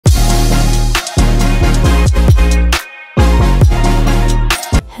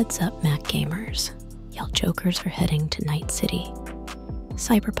Heads up, Mac gamers. Y'all jokers are heading to Night City.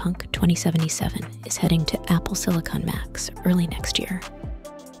 Cyberpunk 2077 is heading to Apple Silicon Macs early next year.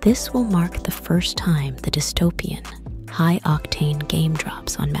 This will mark the first time the dystopian, high-octane game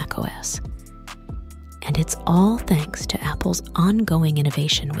drops on macOS. And it's all thanks to Apple's ongoing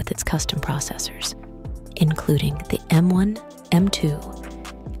innovation with its custom processors, including the M1,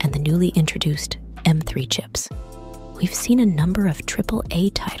 M2, and the newly introduced M3 chips. We've seen a number of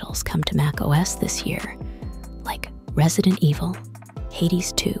AAA titles come to macOS this year, like Resident Evil,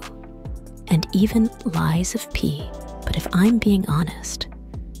 Hades 2, and even Lies of P. But if I'm being honest,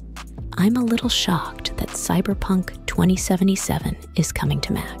 I'm a little shocked that Cyberpunk 2077 is coming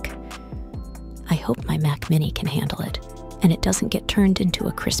to Mac. I hope my Mac Mini can handle it, and it doesn't get turned into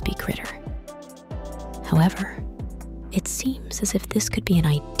a crispy critter. However, it seems as if this could be an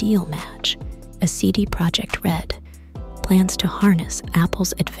ideal match, as CD Projekt Red plans to harness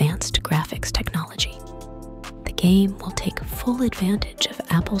Apple's advanced graphics technology. The game will take full advantage of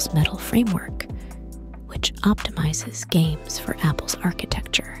Apple's Metal framework, which optimizes games for Apple's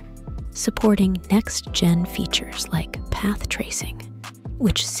architecture, supporting next-gen features like path tracing,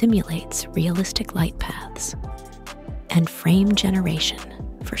 which simulates realistic light paths, and frame generation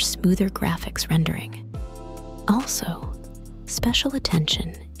for smoother graphics rendering. Also, special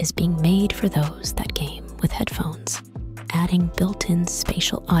attention is being made for those that game with headphones, adding built-in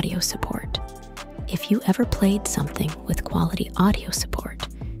spatial audio support. If you ever played something with quality audio support,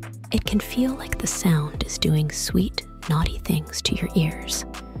 it can feel like the sound is doing sweet, naughty things to your ears.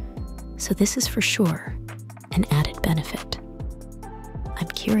 So this is for sure an added benefit. I'm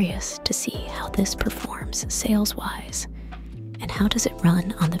curious to see how this performs sales-wise, and how does it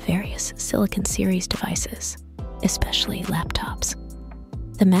run on the various Silicon Series devices, especially laptops.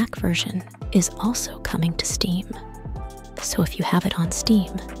 The Mac version is also coming to Steam, so if you have it on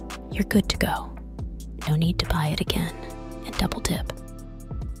Steam, you're good to go. No need to buy it again and double dip.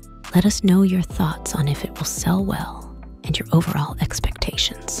 Let us know your thoughts on if it will sell well and your overall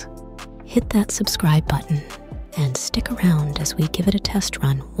expectations. Hit that subscribe button and stick around as we give it a test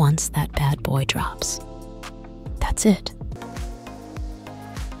run once that bad boy drops. That's it.